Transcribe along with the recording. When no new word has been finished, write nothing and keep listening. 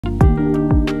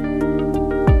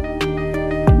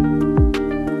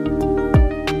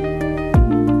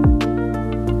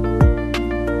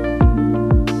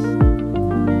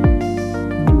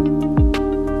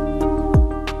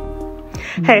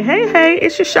Hey,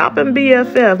 it's your shopping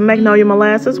BFF, Magnolia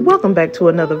Molasses. Welcome back to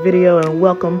another video, and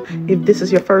welcome if this is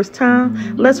your first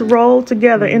time. Let's roll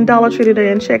together in Dollar Tree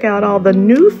today and check out all the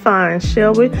new finds,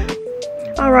 shall we?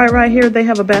 All right here they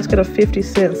have a basket of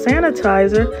 50-cent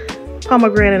sanitizer,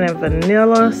 pomegranate and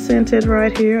vanilla scented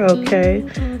right here, okay.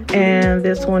 And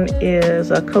this one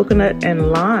is a coconut and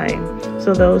lime.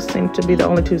 So those seem to be the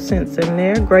only 2 cents in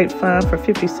there. Great find for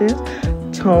 50 cents.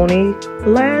 Tony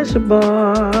Lash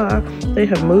Bar. They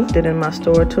have moved it in my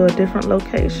store to a different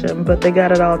location, but they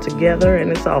got it all together and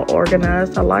it's all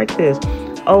organized. I like this.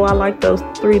 Oh, I like those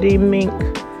 3D mink,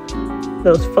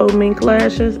 those faux mink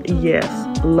lashes. Yes,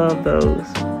 love those.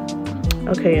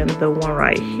 Okay, and the one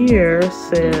right here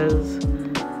says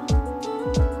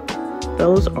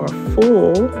those are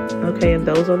full. Okay, and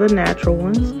those are the natural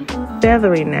ones.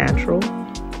 Feathery natural.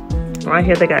 Right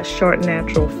here they got short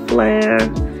natural flare.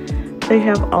 They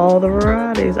have all the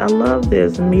varieties. I love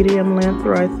this medium length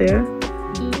right there.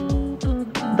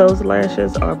 Those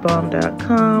lashes are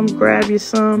bomb.com. Grab you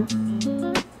some.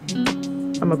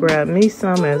 I'm gonna grab me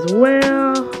some as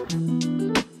well.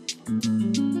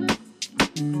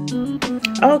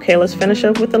 Okay, let's finish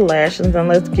up with the lashes and then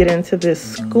let's get into this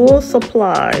school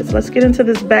supplies. Let's get into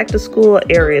this back to school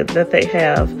area that they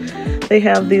have. They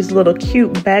have these little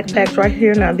cute backpacks right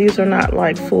here. Now, these are not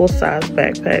like full-size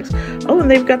backpacks. Oh,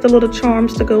 and they've got the little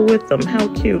charms to go with them. How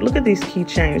cute. Look at these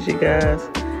keychains, you guys.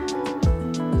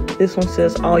 This one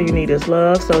says, all you need is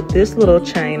love. So this little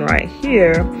chain right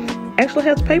here actually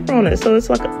has paper on it. So it's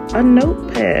like a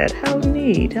notepad. How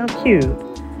neat. How cute.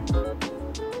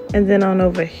 And then on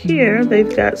over here,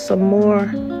 they've got some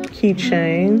more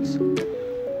keychains.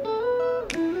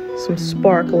 Some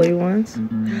sparkly ones.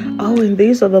 Oh, and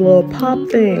these are the little pop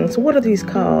things. What are these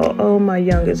called? Oh, my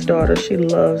youngest daughter, she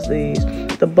loves these.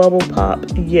 The bubble pop,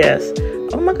 yes.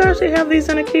 Oh my gosh, they have these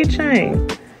in a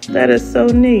keychain. That is so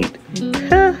neat.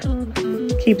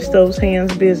 Keeps those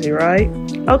hands busy, right?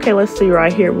 Okay, let's see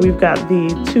right here. We've got the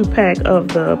 2-pack of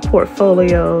the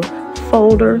portfolio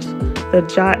folders, the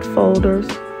Jot folders.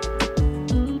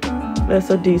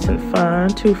 That's a decent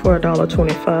find, 2 for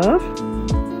 $1.25.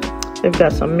 They've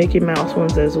got some Mickey Mouse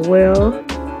ones as well.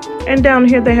 And down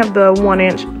here they have the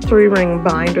 1-inch 3-ring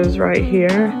binders right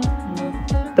here.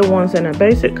 The ones in a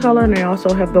basic color, and they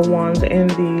also have the ones in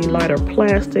the lighter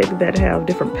plastic that have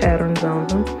different patterns on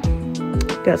them.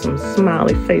 Got some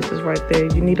smiley faces right there.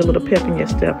 You need a little pep in your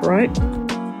step, right?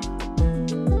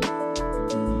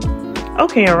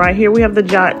 Okay, and right here we have the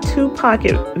Jot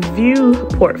 2-pocket view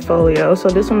portfolio. So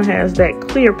this one has that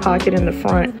clear pocket in the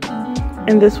front.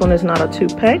 And this one is not a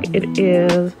 2-pack. It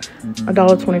is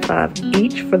 $1.25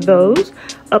 each for those.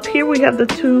 Up here we have the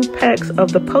 2 packs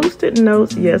of the Post-it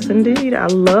notes. Yes, indeed. I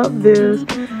love this.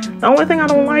 The only thing I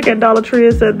don't like at Dollar Tree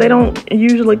is that they don't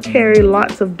usually carry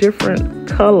lots of different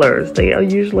colors. They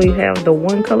usually have the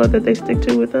one color that they stick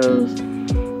to with those.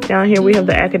 Down here we have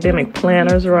the academic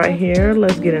planners right here.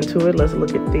 Let's get into it. Let's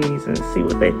look at these and see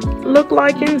what they look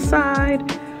like inside.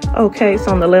 Okay,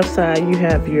 so on the left side you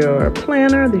have your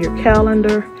planner, your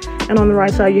calendar, and on the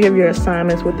right side you have your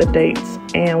assignments with the dates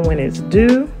and when it's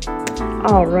due.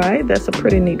 All right, that's a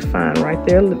pretty neat find right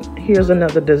there. Here's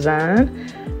another design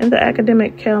in the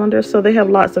academic calendar. So they have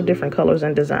lots of different colors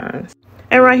and designs.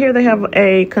 And right here they have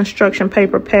a construction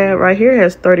paper pad right here. It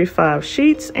has 35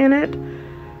 sheets in it.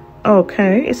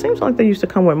 Okay, it seems like they used to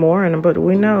come with more in them, but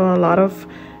we know a lot of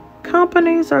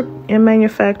companies and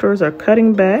manufacturers are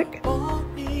cutting back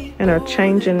and are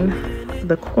changing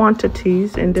the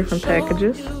quantities in different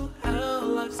packages.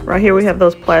 Right here we have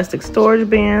those plastic storage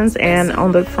bins, and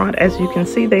on the front, as you can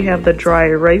see, they have the dry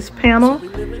erase panel.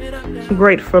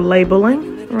 Great for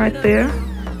labeling right there.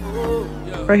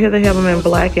 Right here they have them in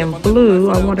black and blue.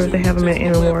 I wonder if they have them in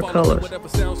any more colors.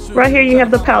 Right here you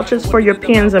have the pouches for your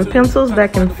pens and pencils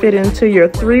that can fit into your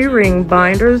 3-ring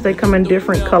binders. They come in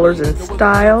different colors and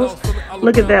styles.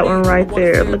 Look at that one right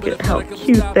there. Look at how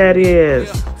cute that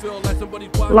is.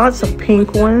 Lots of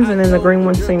pink ones, and then the green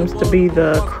one seems to be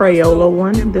the Crayola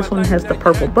one. This one has the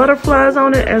purple butterflies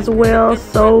on it as well.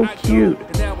 So cute.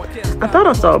 I thought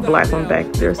I saw a black one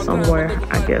back there somewhere.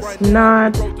 I guess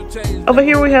not. Over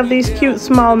here we have these cute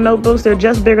small notebooks. They're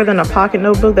just bigger than a pocket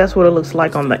notebook. That's what it looks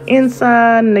like on the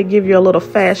inside, and they give you a little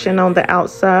fashion on the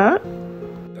outside.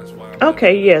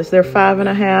 Okay, yes, they're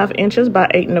 5.5 inches by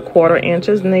 8.25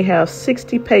 inches, and they have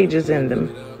 60 pages in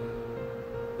them.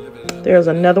 There's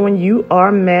another one. You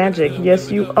are magic.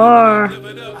 Yes, you are.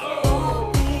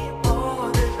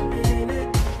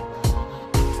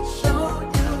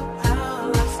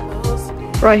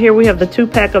 Right here we have the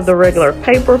 2-pack of the regular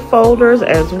paper folders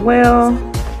as well.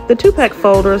 The 2-pack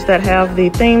folders that have the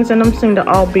themes in them seem to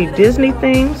all be Disney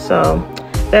themes, so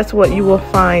That's what you will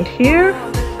find here.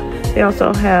 They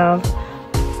also have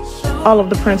all of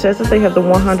the princesses. They have the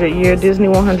 100-year Disney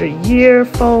 100-year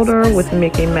folder with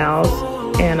Mickey Mouse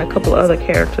and a couple other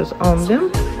characters on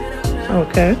them.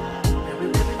 Okay.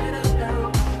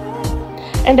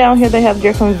 And down here they have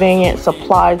your convenient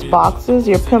supplies boxes,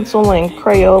 your pencil and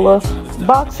Crayola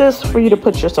boxes for you to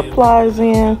put your supplies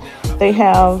in. They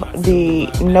have the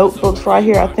notebooks right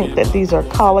here. I think that these are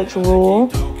college rule.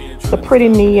 The pretty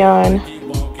neon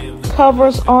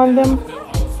covers on them.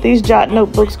 These Jot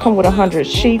notebooks come with 100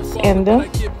 sheets in them.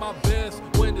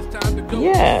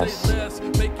 Yes.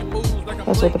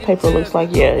 That's what the paper looks like.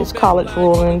 Yeah, it's college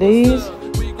rule in these.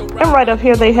 And right up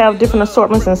here they have different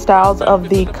assortments and styles of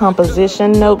the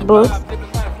composition notebooks.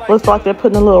 Looks like they're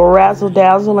putting a little razzle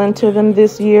dazzle into them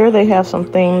this year. They have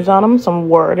some themes on them, some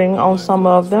wording on some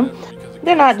of them.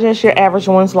 They're not just your average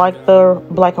ones like the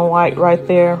black and white right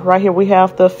there. Right here we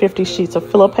have the 50 sheets of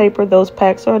filler paper. Those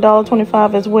packs are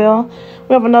 $1.25 as well.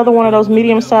 We have another one of those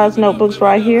medium-sized notebooks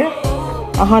right here.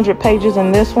 100 pages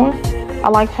in this one. I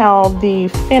like how the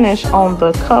finish on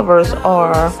the covers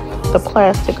are the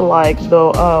plastic, like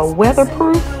the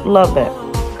weatherproof. Love that.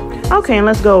 Okay, and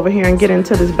let's go over here and get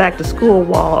into this back to school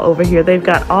wall over here. They've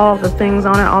got all the things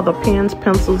on it, all the pens,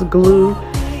 pencils, glue,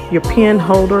 your pen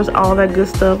holders, all that good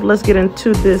stuff. Let's get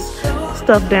into this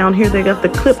stuff down here. They got the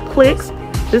clip clicks.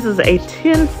 This is a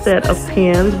 10 set of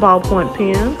pens, ballpoint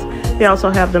pens. They also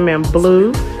have them in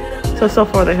blue. So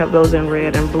far they have those in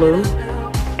red and blue.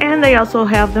 And they also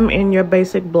have them in your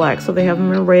basic black. So they have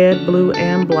them in red, blue,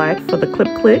 and black for the clip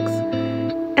clicks.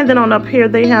 And then on up here,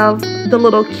 they have the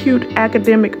little cute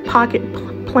academic pocket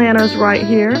planners right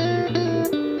here.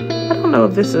 I don't know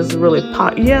if this is really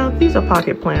yeah, these are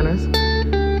pocket planners.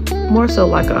 More so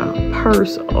like a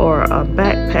purse or a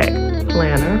backpack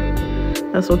planner.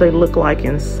 That's what they look like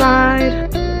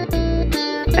inside.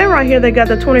 And right here, they got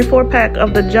the 24-pack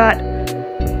of the Jot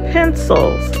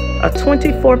pencils. A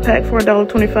 24-pack for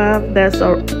 $1.25. That's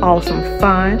an awesome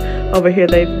find. Over here,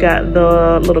 they've got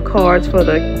the little cards for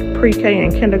the pre-K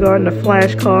and kindergarten, the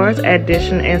flashcards,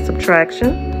 addition and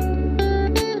subtraction.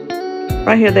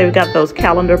 Right here, they've got those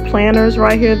calendar planners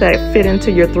right here that fit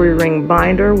into your 3-ring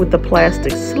binder with the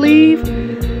plastic sleeve.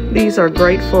 These are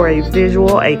great for a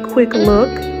visual, a quick look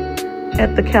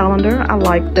at the calendar. I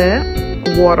like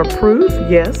that. Waterproof,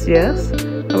 yes, yes.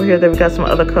 Over here, they've got some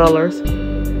other colors.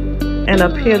 And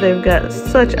up here, they've got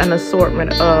such an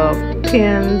assortment of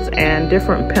pens and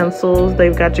different pencils.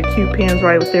 They've got your cute pens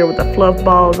right there with the fluff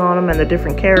balls on them and the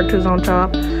different characters on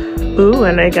top. Ooh,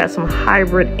 and they got some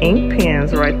hybrid ink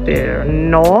pens right there.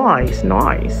 Nice,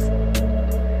 nice.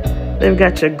 They've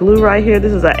got your glue right here.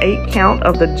 This is an 8 count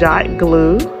of the Jot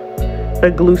glue.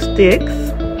 The glue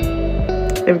sticks.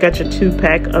 They've got your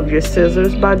 2-pack of your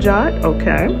scissors by Jot.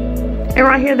 Okay. And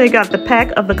right here, they got the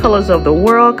pack of the colors of the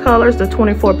world colors, the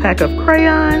 24-pack of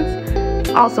crayons.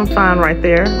 Awesome find right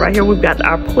there. Right here, we've got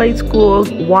our Play School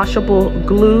washable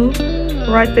glue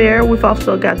right there. We've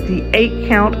also got the 8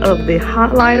 count of the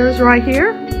highlighters right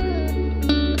here.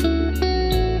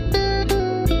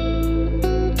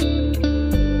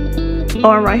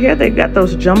 Oh, and right here, they've got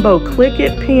those jumbo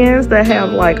click-it pens that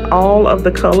have like all of the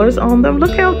colors on them.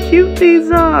 Look how cute these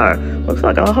are. Looks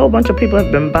like a whole bunch of people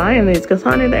have been buying these because,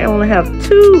 honey, they only have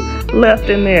 2 left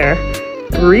in there.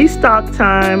 Restock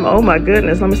time. Oh my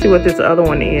goodness. Let me see what this other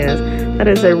one is. That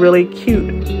is a really cute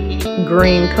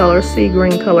green color, sea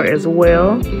green color as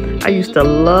well. I used to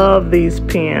love these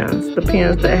pens, the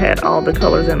pens that had all the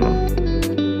colors in them.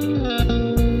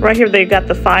 Right here, they've got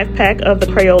the 5-pack of the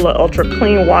Crayola Ultra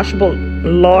Clean Washable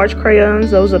Large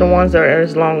Crayons. Those are the ones that are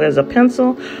as long as a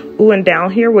pencil. Ooh, and down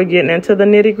here, we're getting into the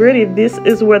nitty-gritty. This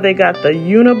is where they got the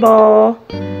Uniball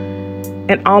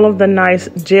and all of the nice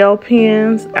gel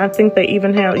pens. I think they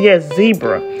even have, yes,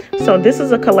 Zebra. So this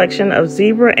is a collection of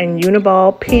Zebra and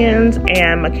Uniball pens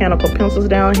and mechanical pencils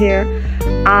down here.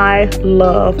 I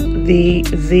love the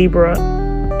Zebra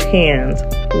pens.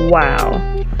 Wow.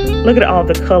 Look at all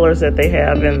the colors that they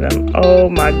have in them. Oh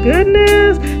my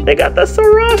goodness. They got the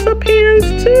Sarasa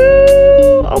pens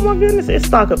too. Oh my goodness. It's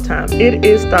stock up time. It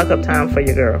is stock up time for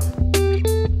your girl.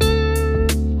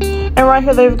 And right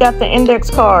here, they've got the index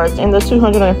cards in the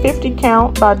 250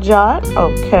 count by Jot.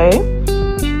 Okay.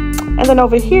 And then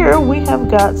over here, we have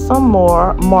got some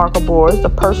more marker boards, the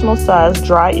personal size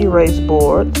dry erase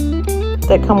boards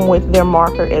that come with their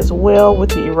marker as well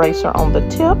with the eraser on the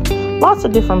tip. Lots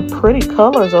of different pretty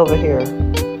colors over here.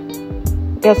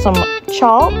 Got some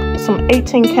chalk, some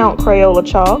 18 count Crayola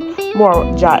chalk,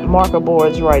 more Jot marker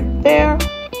boards right there.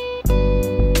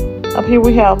 Up here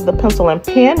we have the pencil and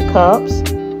pen cups.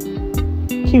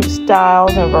 Cute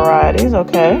styles and varieties,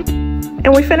 okay.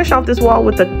 And we finish off this wall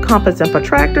with the compass and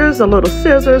protractors, the little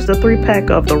scissors, the 3-pack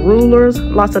of the rulers,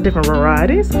 lots of different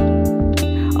varieties.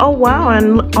 Oh wow,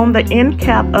 and on the end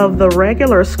cap of the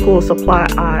regular school supply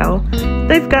aisle,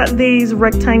 they've got these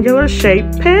rectangular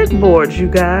shaped pegboards, you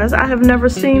guys. I have never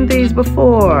seen these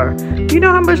before. Do you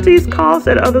know how much these cost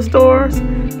at other stores?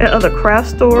 At other craft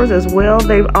stores as well.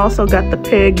 They've also got the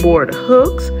pegboard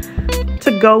hooks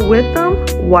to go with them.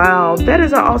 Wow, that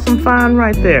is an awesome find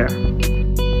right there.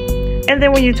 And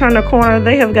then when you turn the corner,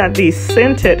 they have got these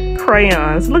scented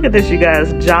crayons. Look at this, you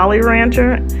guys. Jolly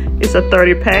Rancher. It's a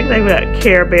 30-pack. They've got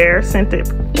Care Bear scented.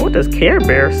 What does Care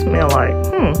Bear smell like?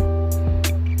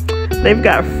 They've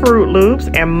got Fruit Loops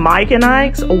and Mike and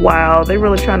Ike's. Wow, they're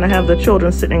really trying to have the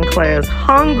children sitting in class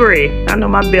hungry. I know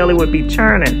my belly would be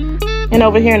churning. And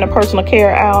over here in the personal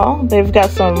care aisle, they've got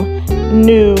some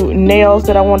new nails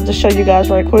that I wanted to show you guys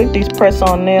right quick. These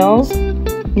press-on nails.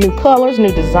 New colors,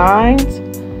 new designs.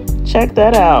 Check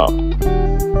that out.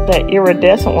 That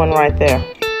iridescent one right there.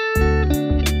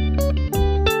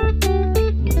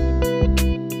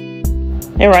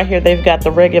 And right here they've got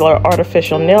the regular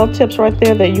artificial nail tips right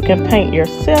there that you can paint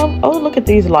yourself. Oh, look at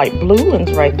these light blue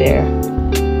ones right there.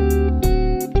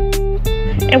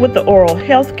 And with the oral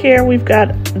health care, we've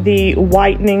got the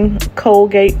whitening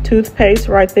Colgate toothpaste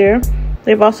right there.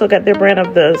 They've also got their brand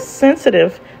of the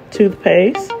sensitive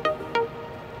toothpaste.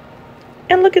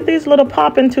 And look at these little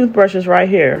popping toothbrushes right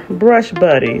here. Brush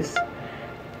Buddies.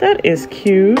 That is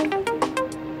cute.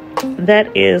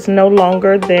 That is no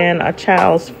longer than a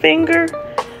child's finger.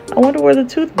 I wonder where the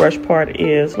toothbrush part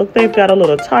is. Look, they've got a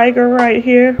little tiger right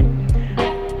here.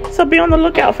 So be on the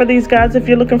lookout for these guys if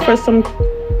you're looking for some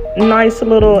nice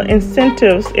little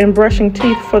incentives in brushing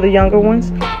teeth for the younger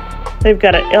ones. They've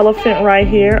got an elephant right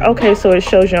here. Okay, so it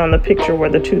shows you on the picture where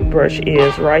the toothbrush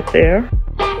is right there.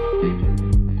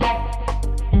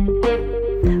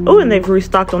 Oh, and they've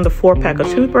restocked on the 4-pack of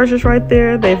toothbrushes right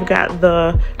there. They've got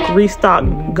the restock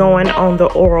going on the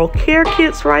oral care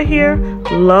kits right here.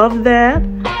 Love that.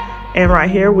 And right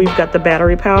here, we've got the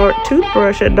battery-powered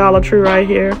toothbrush at Dollar Tree right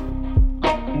here.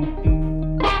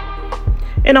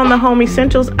 And on the home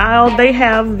essentials aisle, they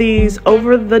have these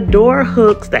over-the-door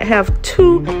hooks that have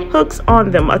 2 hooks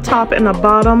on them, a top and a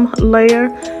bottom layer.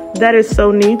 That is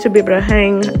so neat to be able to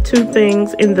hang 2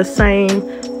 things in the same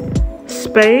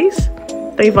space.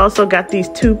 They've also got these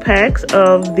 2 packs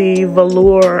of the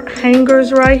velour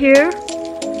hangers right here.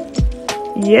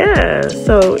 Yeah,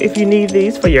 so if you need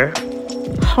these for your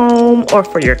home or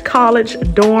for your college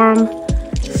dorm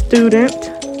student,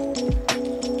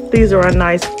 these are a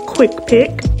nice quick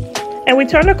pick. And we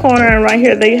turn the corner and right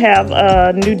here they have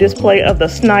a new display of the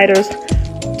Snyder's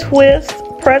Twist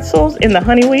pretzels in the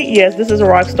honey wheat. Yes, this is a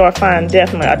Rockstar find,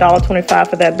 definitely. $1.25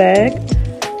 for that bag.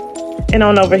 And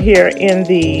on over here in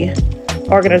the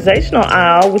organizational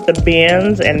aisle with the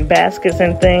bins and baskets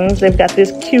and things, they've got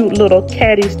this cute little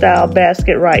caddy style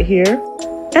basket right here.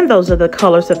 And those are the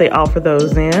colors that they offer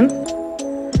those in.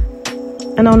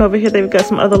 And on over here they've got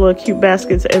some other little cute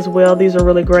baskets as well. These are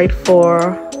really great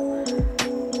for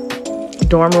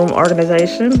dorm room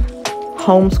organization,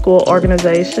 homeschool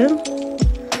organization.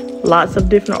 Lots of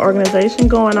different organization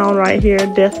going on right here.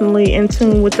 Definitely in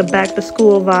tune with the back to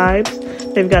school vibes.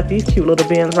 They've got these cute little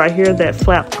bins right here that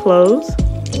flap close.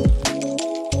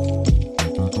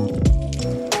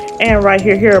 And right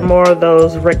here are more of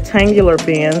those rectangular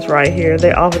bins right here.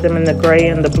 They offer them in the gray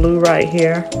and the blue right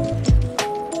here.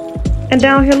 And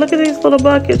down here, look at these little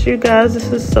buckets, you guys.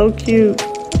 This is so cute.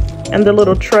 And the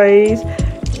little trays.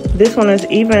 This one is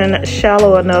even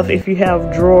shallow enough if you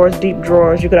have drawers, deep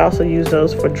drawers. You could also use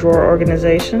those for drawer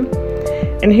organization.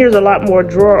 And here's a lot more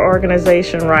drawer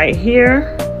organization right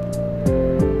here.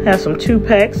 Has some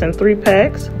 2-packs and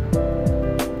 3-packs.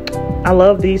 I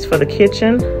love these for the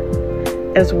kitchen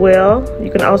as well.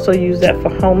 You can also use that for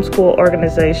homeschool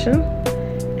organization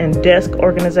and desk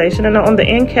organization. And on the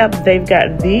end cap, they've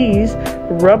got these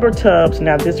rubber tubs.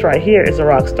 Now this right here is a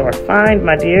Rockstar find,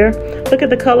 my dear. Look at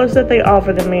the colors that they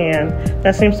offer them in.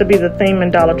 That seems to be the theme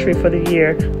in Dollar Tree for the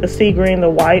year. The sea green, the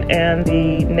white, and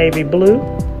the navy blue.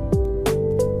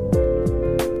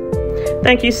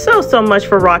 Thank you so much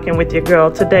for rocking with your girl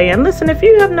today. And listen, if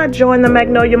you have not joined the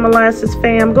Magnolia Molasses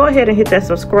fam, go ahead and hit that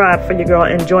subscribe for your girl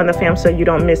and join the fam so you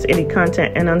don't miss any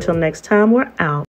content. And until next time, we're out.